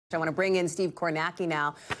I want to bring in Steve Kornacki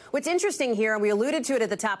now. What's interesting here, and we alluded to it at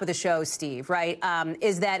the top of the show, Steve, right,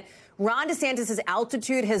 is that Ron DeSantis'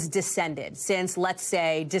 altitude has descended since, let's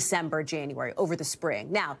say, December, January, over the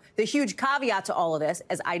spring. Now, the huge caveat to all of this,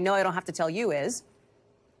 as I know I don't have to tell you, is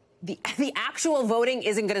the actual voting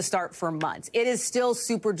isn't going to start for months. It is still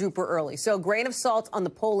super duper early. So grain of salt on the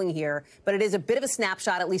polling here, but it is a bit of a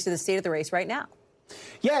snapshot, at least of the state of the race right now.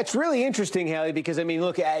 Yeah, it's really interesting, Hallie, because, I mean,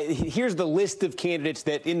 look, here's the list of candidates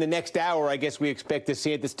that in the next hour, I guess we expect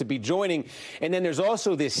DeSantis to be joining. And then there's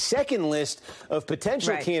also this second list of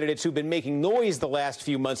potential candidates who've been making noise the last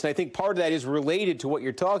few months. And I think part of that is related to what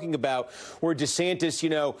you're talking about, where DeSantis,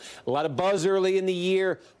 a lot of buzz early in the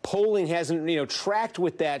year. Polling hasn't, tracked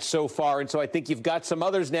with that so far. And so I think you've got some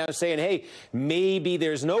others now saying, hey, maybe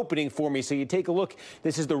there's an opening for me. So you take a look.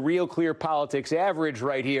 This is the Real Clear Politics average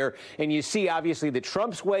right here. And you see, obviously, that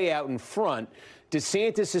Trump's way out in front.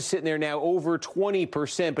 DeSantis is sitting there now over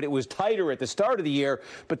 20%, but it was tighter at the start of the year.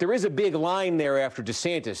 But there is a big line there after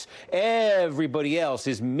DeSantis. Everybody else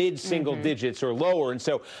is mid-single digits or lower. And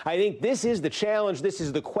so I think this is the challenge. This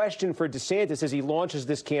is the question for DeSantis as he launches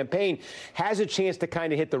this campaign. Has a chance to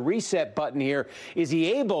kind of hit the reset button here. Is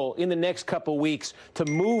he able in the next couple weeks to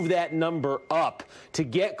move that number up, to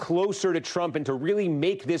get closer to Trump and to really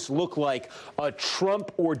make this look like a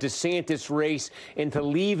Trump or DeSantis race and to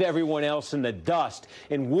leave everyone else in the dust?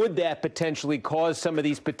 And would that potentially cause some of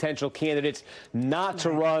these potential candidates not to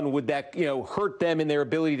run? Would that, hurt them in their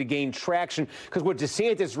ability to gain traction? Because what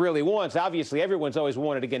DeSantis really wants, obviously everyone's always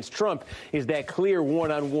wanted against Trump, is that clear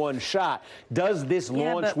one-on-one shot. Does this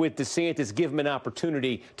launch with DeSantis give him an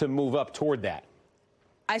opportunity to move up toward that?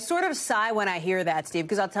 I sort of sigh when I hear that, Steve,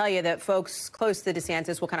 because I'll tell you that folks close to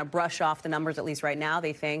DeSantis will kind of brush off the numbers, at least right now,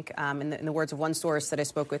 they think. In the words of one source that I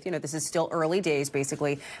spoke with, this is still early days,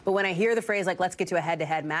 basically. But when I hear the phrase, like, let's get to a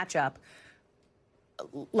head-to-head matchup,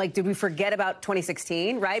 like, did we forget about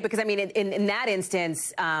 2016, right? Because, I mean, in that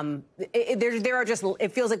instance,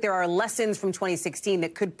 it feels like there are lessons from 2016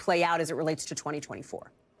 that could play out as it relates to 2024.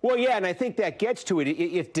 Well, yeah, and I think that gets to it.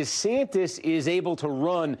 If DeSantis is able to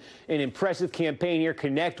run an impressive campaign here,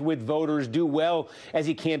 connect with voters, do well as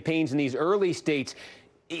he campaigns in these early states,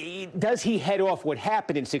 does he head off what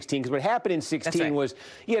happened in 16? Because what happened in 16 was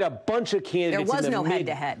you had a bunch of candidates. There was no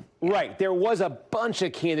head-to-head. Right. There was a bunch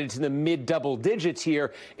of candidates in the mid-double digits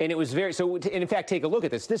here, and it was very – so, and in fact, take a look at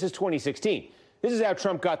this. This is 2016. This is how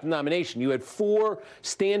Trump got the nomination. You had 4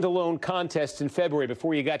 standalone contests in February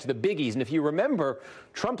before you got to the biggies. And if you remember,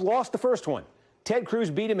 Trump lost the first one. Ted Cruz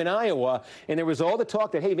beat him in Iowa, and there was all the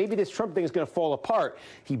talk that, hey, maybe this Trump thing is going to fall apart.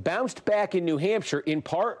 He bounced back in New Hampshire, in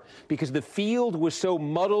part because the field was so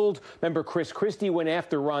muddled. Remember, Chris Christie went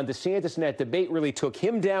after Ron DeSantis, and that debate really took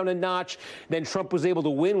him down a notch. Then Trump was able to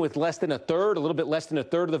win with less than a third, a little bit less than a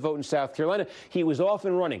third of the vote in South Carolina. He was off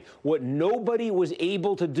and running. What nobody was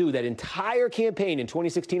able to do that entire campaign in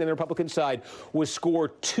 2016 on the Republican side was score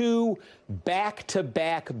 2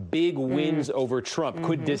 back-to-back big wins over Trump.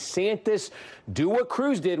 Could DeSantis do what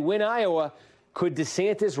Cruz did, win Iowa? Could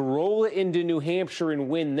DeSantis roll it into New Hampshire and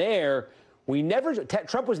win there?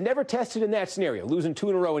 Trump was never tested in that scenario, losing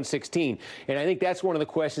 2 in a row in 16. And I think that's one of the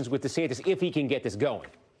questions with DeSantis, if he can get this going.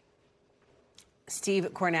 Steve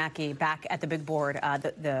Kornacki back at the big board.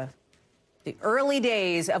 The early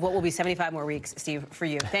days of what will be 75 more weeks, Steve, for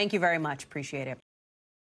you. Thank you very much. Appreciate it.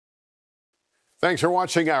 Thanks for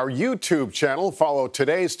watching our YouTube channel. Follow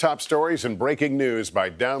today's top stories and breaking news by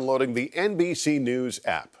downloading the NBC News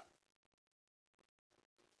app.